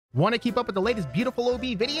Want to keep up with the latest beautiful OB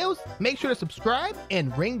videos? Make sure to subscribe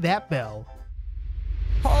and ring that bell.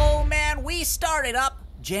 Oh man, we started up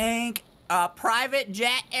Jank private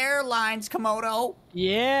jet airlines, Komodo.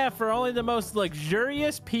 Yeah, for only the most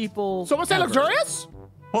luxurious people. Someone say luxurious?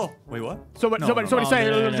 Oh, wait, what? Somebody say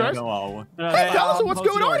luxurious? No. Hey, tell us what's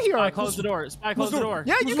going on here. Spy, close the door. Spy, close the door.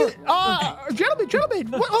 Yeah, you can.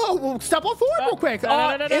 Gentlemen. Oh, step on forward real quick.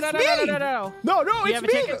 It's me. No, You it's have a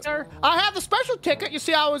me. ticket, sir? I have a special ticket. You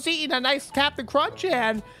see, I was eating a nice Captain Crunch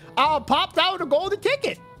and popped out a golden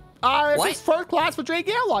ticket. What? It's first class for Drake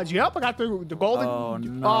Airlines. Yep, I got the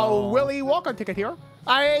golden Willy Walker ticket here.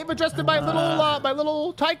 I even dressed in my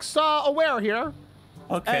little Tykes aware here.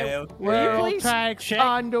 Okay. Little Tykes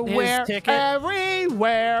underwear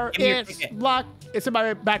everywhere. It's luck. It's in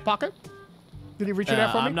my back pocket. Did he reach in there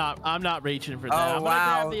for me? I'm not reaching for that. I'm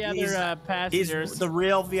wow. gonna grab the other passengers. He's the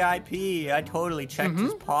real VIP. I totally checked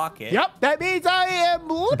his pocket. Yep, that means I am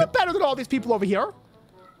a little bit better than all these people over here.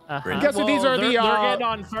 I'm guessing these are they're getting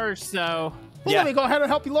on first, so. Well, let me go ahead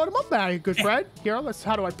and help you load them up now, good friend. Here,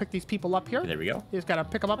 how do I pick these people up here? There we go. You just gotta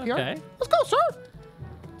pick them up here. Okay. Let's go, sir.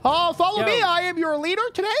 Follow me. I am your leader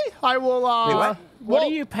today. I will. Wait, what are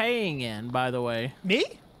you paying in, by the way? Me?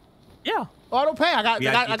 Yeah. Oh, I don't pay. I got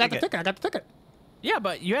the ticket. I got the ticket. Yeah,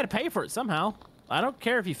 but you had to pay for it somehow. I don't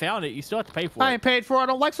care if you found it. You still have to pay for it. I ain't paid for it. I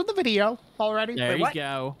don't like the video already. There you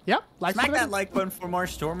go. Yep. Smack that like button for more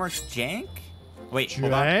Stormworks Jank. Wait,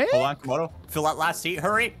 hold Jank? on, Komodo. Fill that last seat.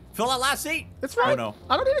 Hurry. Fill that last seat. That's right. Oh, no.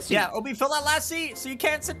 I don't need a seat. Yeah, Obi, fill that last seat so you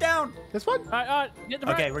can't sit down. This one? Get the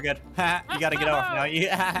front. Okay, we're good. You gotta get off now.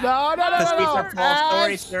 No. The seats are full.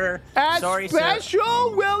 Sorry, sir. Sorry, sir.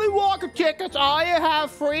 Special Willy Walker tickets. I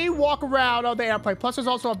have free walk around on the airplane. Plus, there's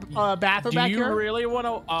also a bathroom back here. Do you really want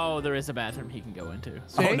to? Oh, there is a bathroom he can go into.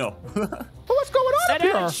 See? Oh, no. Well, what's going on up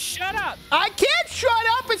here? Shut up. I can't shut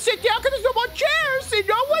up and sit down because there's no more chairs and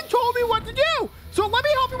no one told me what to do. So let me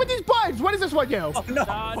help you with these buttons. What does this one do? Oh, no.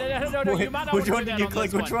 No. You might not Which one want to did do you that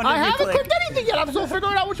click? on Which this one I did you haven't click? clicked anything yet. I'm still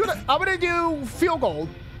figuring out which one. I'm going to do field gold.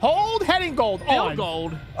 Hold heading gold. Field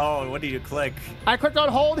gold. Oh, what did you click? I clicked on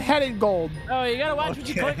hold heading gold. Oh, you got to watch what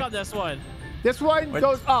you click on this one. This one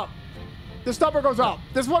goes up. This number goes up.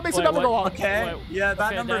 This one makes the number go up. Okay. Yeah,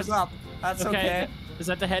 that number's up. That's okay. Is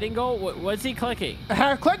that the heading goal? What's he clicking?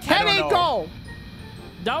 Click heading gold.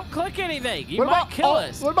 Don't click anything. You might kill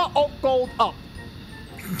us. What about gold up?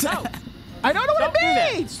 No. I don't know what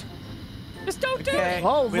it means. Just don't do it.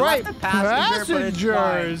 All right, left the passenger, but it's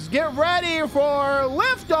passengers, get ready for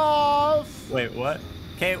liftoff. Wait, what?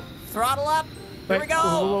 Okay, throttle up. Here we go.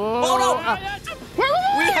 Oh no!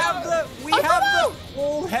 We have the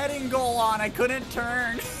full heading goal on. I couldn't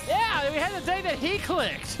turn. Yeah, we had the thing that he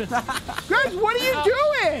clicked. Guys, what are you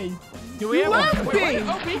doing? Do we have left me. Where did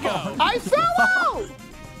Opie go? I fell out.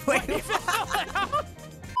 Wait. He fell out.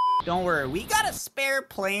 Don't worry, we got a spare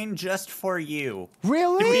plane just for you.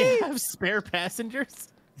 Really? Do we have spare passengers?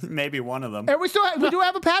 Maybe one of them. And we do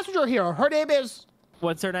have a passenger here. Her name is.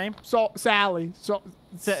 What's her name? Sally.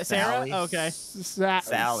 Sarah? Sally. Okay.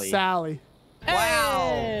 Sally. Sally. Wow.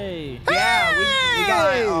 Hey. Yeah, we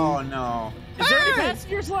got. Oh no. Is there any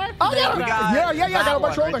passengers left? Oh yeah, I got a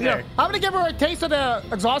bunch one over right here. there. I'm gonna give her a taste of the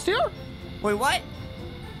exhaust here. Wait, what?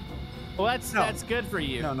 Well, that's good for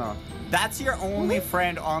you. No. That's your only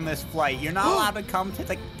friend on this flight. You're not allowed to come to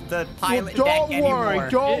the pilot deck anymore.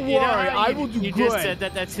 Don't worry. I will do you good. You just said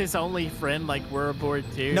that's his only friend, like we're aboard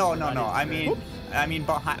too. No. I mean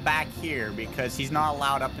back here because he's not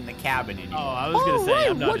allowed up in the cabin anymore. Oh, I was gonna say.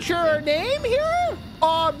 I'm not what's your name here?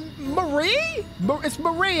 Marie. It's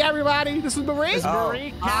Marie, everybody. This is Marie. It's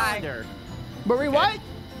Marie Calendar. Marie what?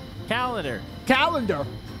 Calendar. Calendar.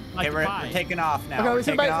 Like okay, we're taking off now.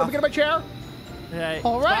 Okay, let me get my chair. Okay.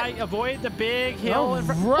 All right. Avoid the big hill in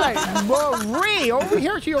front. Right, Marie. Over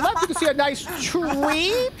here to your left, you can see a nice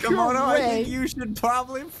tree. Komodo, I think you should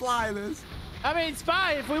probably fly this. I mean,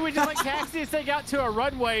 Spy, if we would just like taxi this thing out to a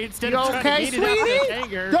runway instead of trying to sweetie? get it out of the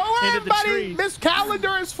hangar. Don't worry, into the buddy. tree. Miss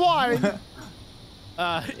Calendar is flying.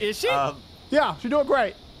 Is she? Yeah, she's doing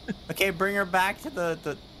great. Okay, bring her back to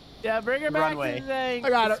the yeah, bring her back runway. to the thing. I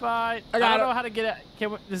got it's it. Fine. I don't know how to get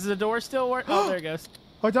it. Does the door still work? Oh, there it goes.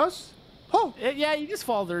 Oh, it does? Oh. Yeah, you just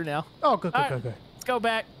fall through now. Oh, good. Let's go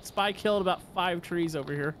back. Spy killed about 5 trees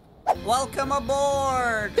over here. Welcome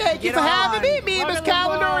aboard. Thank you for having me. Me and Miss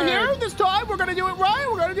Calendar are here. This time, we're going to do it right.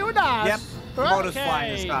 We're going to do it nice. Yep. Komodo's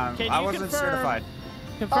flying this time. Can I you wasn't confirm certified.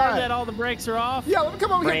 that all the brakes are off? Yeah, let me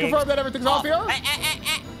come over here and confirm that everything's off here.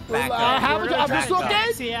 Back up. I'm just looking.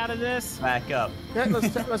 Taxi out of this. Back up. Okay,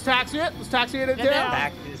 let's taxi it. Let's taxi it in there. down.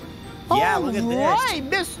 Back Yeah, look at this. Right,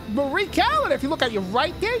 Miss Marie Callan. If you look at your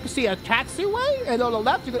right there, you can see a taxiway, and on the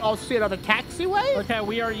left, you can also see another taxiway. Okay,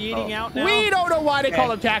 we are yeeting out now. We don't know why they call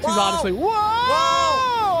them taxis, honestly.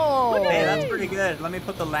 Whoa! Hey, that's pretty good. Let me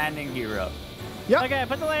put the landing gear up. Yep. Okay,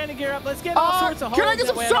 put the landing gear up. Let's get all sorts of holes. Can I get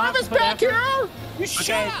some service back here? You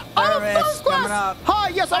shut up. Oh, Service first coming class. up. Hi,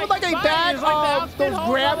 yes, I would like a bag of those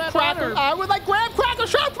graham crackers. I would like graham crackers.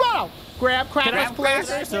 Shut up, graham crackers,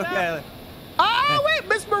 please. Okay. Oh, wait,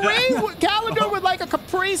 Miss Marie Calendar would like a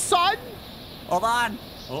Capri Sun. Hold on.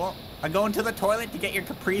 Oh, I'm going to the toilet to get your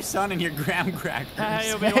Capri Sun and your graham crackers.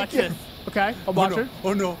 Hey, watch this. Okay, I'm watching.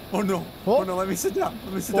 Oh no! Oh no! Let me sit down.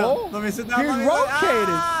 Let me sit down. Let me sit down. He's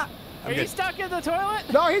rotating. Are you stuck in the toilet?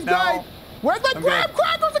 No, he's good. Where's my graham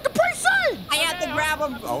crackers and Capri Sun? I have to grab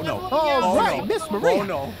them. Oh no! Oh, right, Miss Marie. Oh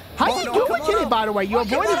no! How you doing, kitty? By the way, you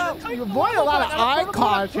avoid a lot of eye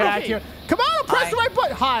contact here. Come on, press the right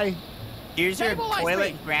button. Hi. Here's your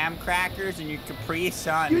toilet graham crackers and your Capri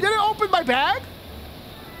Sun. You didn't open my bag?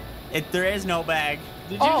 There is no bag.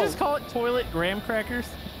 Did you just call it toilet graham crackers?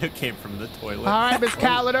 It came from the toilet. All right, Miss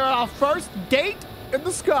Calendar, our first date in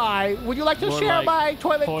the sky. Would you like to share my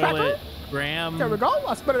toilet cracker? Graham. There we go.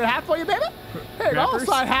 I'll split it in half for you, baby. There you go. I'll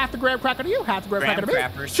slide half the graham cracker to you, half the graham cracker to me.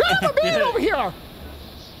 Crackers. Shut up, I'm eating over here.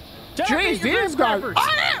 Jeez, these guys.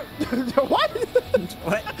 What?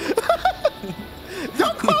 What?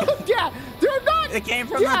 Don't call them that. They're not. It came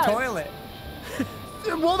from the toilet.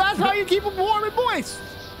 Well, that's how you keep them warm and moist.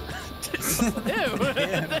 Ew,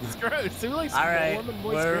 that's gross. All right,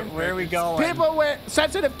 where are we going? People with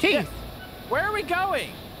sensitive teeth. Yeah. Where are we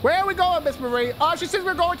going? Where are we going, Miss Marie? She says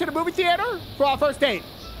we're going to the movie theater for our first date.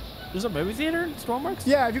 There's a movie theater in Stormworks?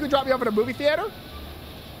 Yeah, if you could drop me off at a movie theater.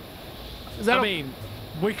 Is that I mean,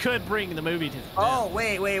 we could bring the movie to. Oh,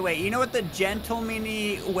 wait. You know what the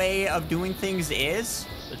gentleman-y way of doing things is?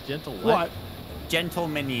 The gentle what?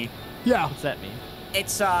 Gentleman-y. Yeah. What's that mean?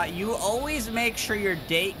 It's, you always make sure your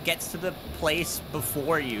date gets to the place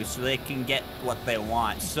before you so they can get what they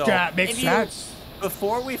want. So that makes sense.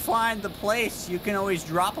 Before we find the place, you can always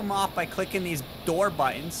drop them off by clicking these door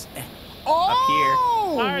buttons up here.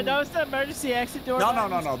 Are those the emergency exit door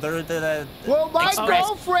buttons? No. They're the well, my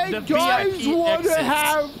girlfriend does want to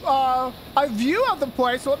have a view of the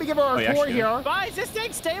place, so let me give her a tour here. Bye, is this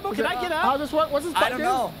thing stable? Can I get up? How's this work? What's this button? I don't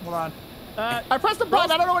know. Hold on. I pressed the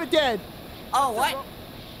button. I don't know what it did. Oh, what?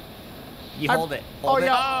 You hold it. Hold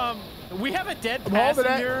yeah. We have a dead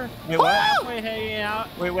passenger. Wait, what? Halfway hanging out.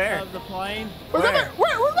 Wait, where? Of the plane. Where's my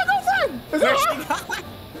girlfriend? Is that her?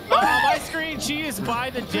 On my screen, she is by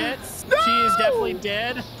the jets. No! She is definitely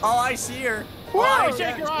dead. Oh, I see her. Where?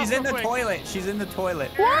 She's in the toilet. She's in the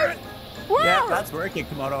toilet. What? Where? Yeah, that's working,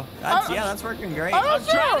 Komodo. That's working great. I'm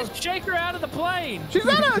trying to shake her out of the plane. She's in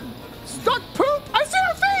a stuck poop. I see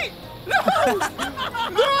her feet. No!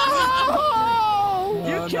 No!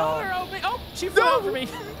 You killed her, Obi. Oh, she flew over me.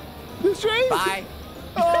 Bye.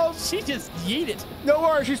 Oh, she just yeeted. No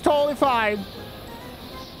worries, she's totally fine.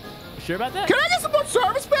 Sure about that? Can I get some more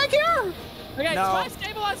service back here? Okay, no. If I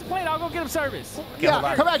stabilize the plane, I'll go get him service. Okay,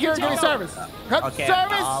 yeah, come back here and give me service.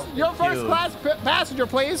 Service, your first class passenger,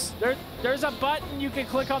 please. There's a button you can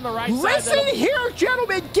click on the right side. Listen here,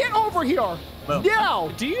 gentlemen, get over here. Now.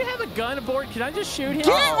 Do you have a gun aboard? Can I just shoot him? Get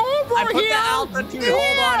over I put here. The altitude.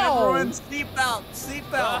 Hold on, everyone.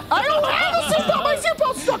 Seatbelt. I don't have a seatbelt. My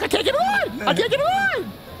seatbelt's stuck. I can't get it on. I can't get it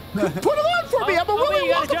on. Put it on for me. I'm a willing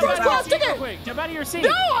walker first class ticket. Jump out of your seat.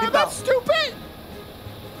 No, I'm not stupid.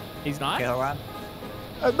 He's not? Okay, hold on.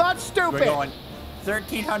 I'm not stupid. We're going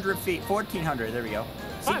 1,300 feet, 1,400. There we go.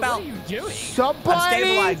 What are you doing?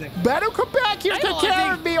 Somebody better come back here and take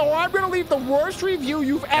care of me, or I'm going to leave the worst review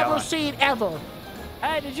you've ever seen ever.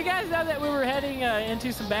 Hey, did you guys know that we were heading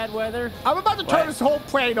into some bad weather? I'm about to turn this whole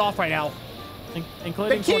plane off right now.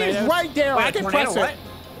 Including the key tornadoes? is right there. I can press it.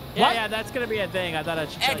 Yeah, that's going to be a thing. I thought I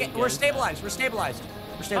should tell you. We're stabilized. We're stabilized.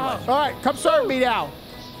 All right, come serve me now.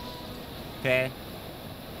 Okay.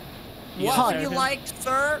 What would you like,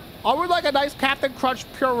 sir? I would like a nice Captain Crunch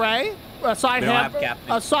puree. A side ham.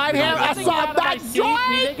 A side ham. We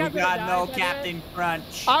got no Captain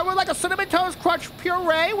Crunch. I would like a Cinnamon Toast Crunch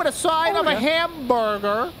puree with a side of a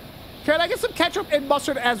hamburger. Can I get some ketchup and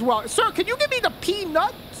mustard as well? Sir, can you give me the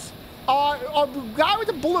peanuts? Guy with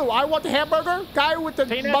the blue. I want the hamburger. Guy with the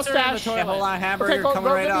mustache. Hold on, hamburger coming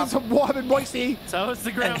right up. Give me some warm and moisty. So it's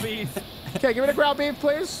the ground beef. Okay, give me the ground beef,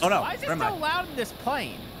 please. Oh, no. Why is it so loud in this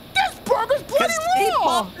plane? This burger's bloody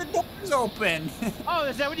raw! The door's open. Oh,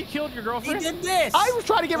 is that when you killed your girlfriend? He did this. I was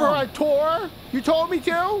trying to give her a tour. You told me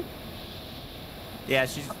to. Yeah,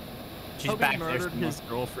 she's back there. His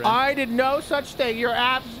girlfriend. I did no such thing. You're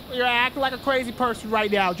acting like a crazy person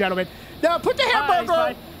right now, gentlemen. Now put the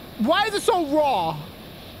hamburger Why is it so raw?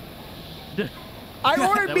 I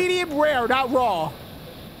ordered medium rare, not raw.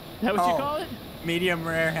 Is that what you call it? Medium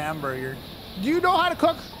rare hamburger. Do you know how to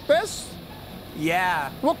cook this?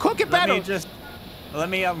 Yeah. Well, cook it better. Let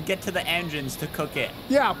me get to the engines to cook it.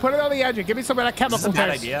 Yeah, put it on the engine. Give me some of that chemical This is a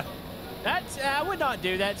bad taste. idea. I would not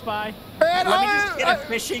do that, Spy. And Let me just get a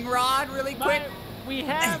fishing rod really quick. We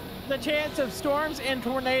have the chance of storms and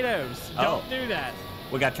tornadoes. Don't do that.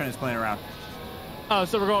 We got to turn this plane around. Oh,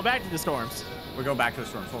 so we're going back to the storms. We're going back to the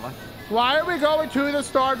storms. Hold on. Why are we going to the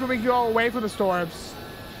storms when we go away from the storms?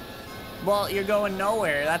 Well, you're going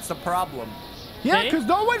nowhere. That's the problem. Yeah, because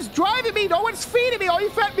no one's driving me. No one's feeding me. All you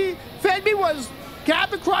fed me was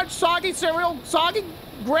Captain Crunch, soggy cereal, soggy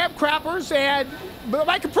graham crackers, and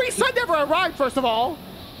my Capri Sun never arrived, first of all.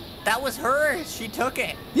 That was hers. She took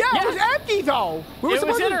it. Yeah, it was empty, though. It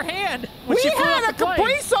was in her hand. We had a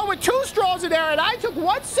Capri Sun with 2 straws in there, and I took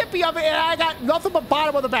 1 sippy of it, and I got nothing but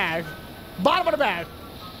bottom of the bag. Bottom of the bag.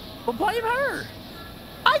 Well, blame her.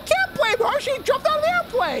 I can't blame her. She jumped out of the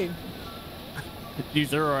airplane. You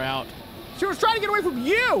threw her out. She was trying to get away from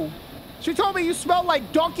you. She told me you smelled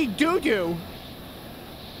like donkey doo-doo.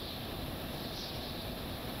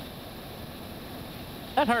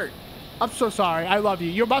 That hurt. I'm so sorry. I love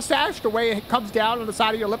you. Your mustache, the way it comes down on the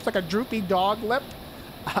side of your lips like a droopy dog lip,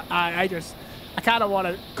 I kind of want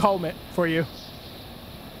to comb it for you.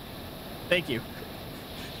 Thank you.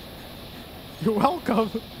 You're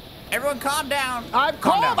welcome. Everyone calm down. I'm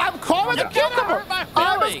calm. I'm calm as a cucumber.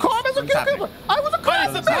 I'm as calm as a cucumber. I was a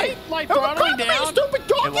calm as a like throttling down. Stupid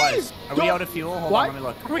donkey. It was. Are we out of fuel? Hold on, let me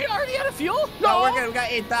look. Are we already out of fuel? No, we're good. We got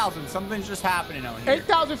 8,000. Something's just happening out here.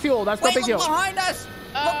 8,000 fuel. That's no big deal. Look behind us.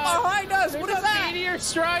 Look behind us. What is that? A meteor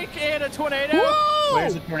strike and a tornado. Whoa!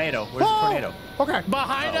 Where's the tornado? Where's the tornado? Okay.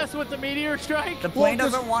 Behind us with the meteor strike. The plane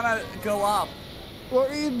doesn't want to go up. Well,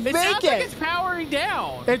 It sounds like it's powering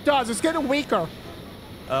down. It does. It's getting weaker.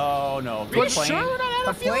 Oh no! Are you sure we're not out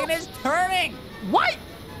of fuel? The plane is turning. What?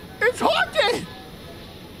 It's haunted.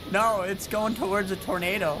 No, it's going towards a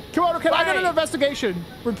tornado. Come on, can I get an investigation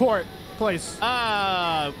report, please?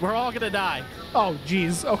 We're all gonna die. Oh,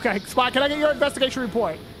 jeez. Okay, Spy, can I get your investigation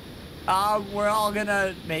report? We're all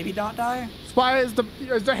gonna maybe not die. Spy, is the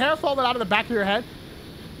hair falling out of the back of your head?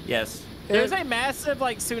 Yes. There's a massive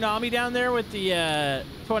tsunami down there with the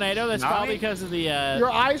tornado. That's probably because of the. Your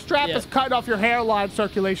eye strap is cutting off your hairline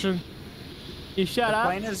circulation. You shut up.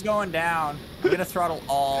 The plane is going down. We're gonna throttle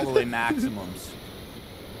all the way maximums.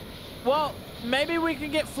 Well, maybe we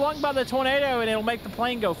can get flung by the tornado and it'll make the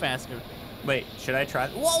plane go faster. Wait, should I try?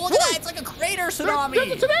 Whoa, look at that! It's like a crater tsunami.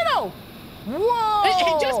 There's a tornado. Whoa!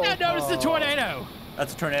 He just now noticed the tornado.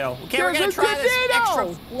 That's a tornado. Okay, we're gonna try this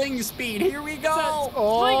extra fling speed. Here we go.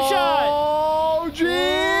 Slingshot. Oh,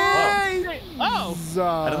 jeez. Oh.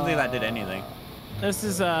 I don't think that did anything. This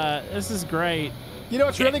is great. You know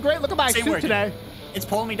what's really great? Look at my suit today. It's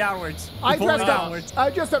pulling me downwards. I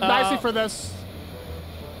dressed up nicely for this.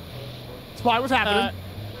 Spy, what's happening?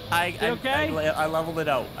 I leveled it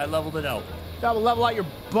out. I leveled it out. I will level out your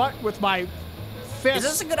butt with my fist. Is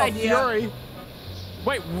this a good of idea? Fury.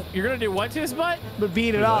 Wait, you're gonna do what to his butt? But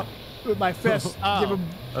beat it up with my fist. Give him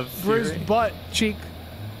a bruised butt cheek.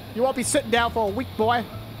 You won't be sitting down for a week, boy.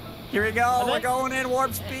 Here we go. We're going in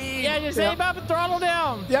warp speed. Yeah, just aim up and throttle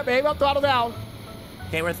down. Yep, aim up, throttle down.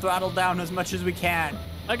 Okay, we're throttled down as much as we can.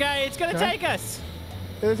 Okay, it's gonna take us.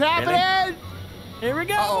 It's happening. Here we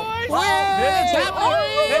go, boys. Whoa, it's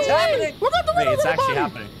happening. It's happening. Look at the window. Wait, it's actually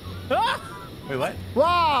happening. Ah! Wait, what?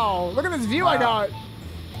 Wow, look at this view I got.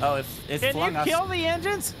 Oh, it's flung us. Can you kill the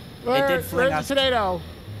engines? It did fling us. Where's the tornado?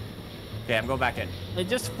 Okay, I'm going back in. It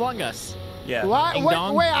just flung us. Yeah. What?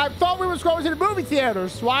 Wait, I thought we were going to the movie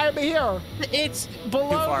theaters. Why am I here? It's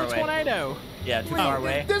below the tornado. Yeah, too far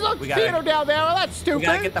away. There's a theater down there. Well, that's stupid. We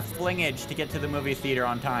gotta get the flingage to get to the movie theater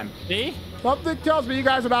on time. See? Something tells me you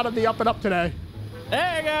guys are not on the up and up today.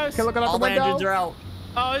 There it goes. Okay, looking out All the window. engines are out.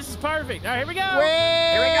 Oh, this is perfect. All right, here we go.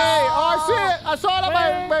 Here we go. Oh, I see it. I saw it on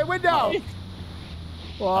my window.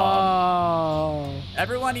 Whoa.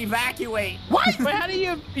 Everyone evacuate. What? Wait, how do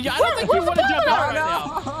you... I don't think you want to jump out right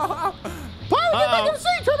now. Pilot, get back in the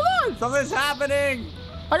seat. Turn it on. Something's happening.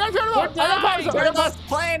 I gotta turn it on. I gotta pause it. Turn the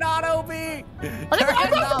plane on, OB. I got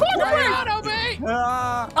the plane on, OB.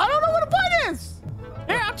 I don't know what the plane is.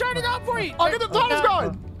 Here, I'm turning it on for you. I'll get the throttles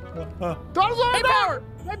going. Throttles on Main now. power.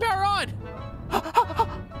 Main power on.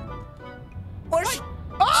 Push.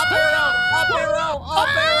 Up arrow. Up arrow. Up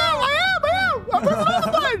arrow. I am. I'm pressing all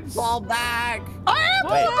the buttons. Fall back. I am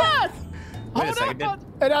pulling back. Wait a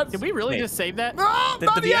second. Did we really just save that? No, Did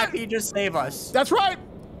not the yet. VIP just save us? That's right.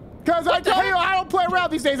 Because I tell you, I don't play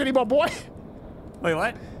around these days anymore, boy. Wait,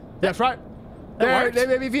 what? That's right. They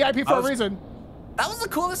made me VIP for a reason. That was the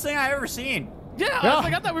coolest thing I ever seen. Yeah,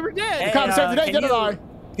 I thought we were dead. You kind of saved the day, didn't I?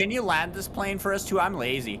 Can you land this plane for us too? I'm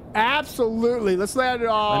lazy. Absolutely. Let's land it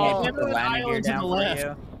Let me put the landing gear down for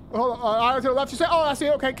you. Hold on. Island to the left. You say, oh, I see.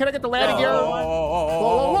 Okay, can I get the landing gear?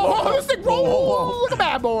 Whoa, This thing roll. Look at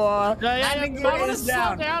that boy. Landing gear is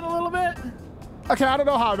down. Down a little bit. Okay, I don't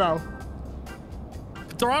know how though.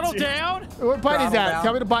 Throttle down. What button is that? Down.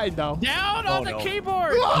 Tell me the button though. Down on the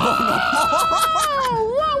keyboard.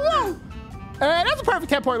 Whoa. And that's a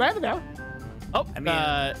perfect 10-point landing now. Oh, I mean,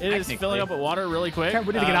 it is filling up with water really quick. Okay,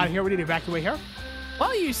 we need to get out of here. We need to evacuate here.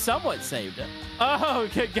 Well, you somewhat saved it. Oh,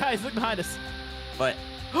 okay, guys, look behind us. But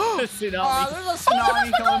The tsunami. oh, there's a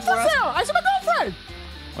tsunami coming for us. I see my girlfriend.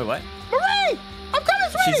 Wait, what? Marie, I'm coming,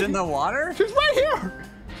 sweetie. She's in the water? She's right here.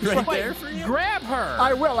 Right Wait, there for you? grab her.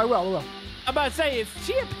 I will. I'm about to say, if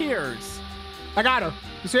she appears. I got her.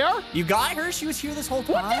 You see her? You got her? She was here this whole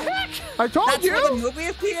time? What the heck? I told That's you. where the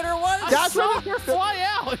movie theater was? I saw her fly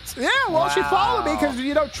out. Yeah, well, she followed me Wow. because,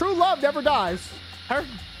 you know, true love never dies. Her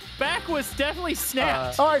back was definitely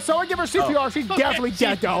snapped. All right, so I give her CPR. She's definitely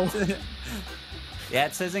dead, though. Yeah,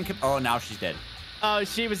 it says oh, now she's dead. Oh,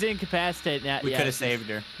 she was incapacitated. Now, We yeah, could have she's saved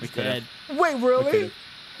her. We could dead. have. Wait, really?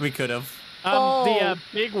 We could have. The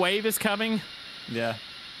big wave is coming. Yeah.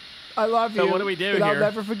 I love you. So what do we do and here? I'll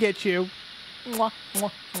never forget you. Mwah,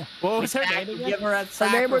 mwah, mwah. What was her name Give again? her a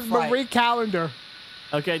Her name was sacrifice. Marie Calendar.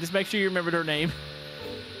 Okay, just make sure you remembered her name.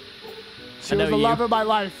 She was the love of my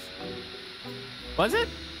life. Was it?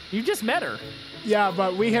 You just met her. Yeah,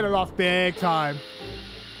 but we hit it off big time.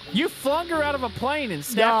 You flung her out of a plane and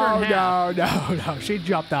snapped her in half. No. She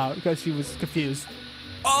jumped out because she was confused.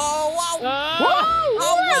 Oh, wow. Whoa!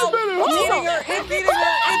 Oh, Wait a no. minute, It's hold eating on. her. It's eating her.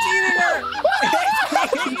 It's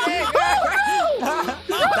eating her.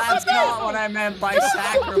 That's not what I meant by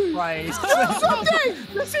sacrifice.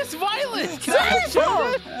 This is violent.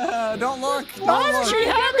 Don't look. Why does she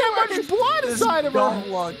have that much blood inside of her? Don't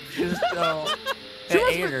look. Just don't.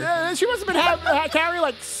 She must have been carrying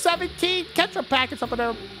like 17 ketchup packets up in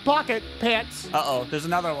her pocket pants. Uh-oh, there's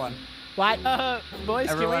another one. What? Boys,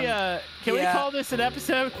 Everyone- can we call this an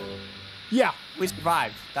episode? Yeah. We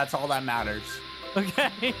survived. That's all that matters.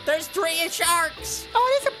 Okay. There's 3 sharks.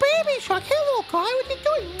 Oh, there's a baby shark. Hey, little guy. What you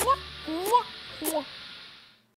doing? Mwah, mwah, mwah.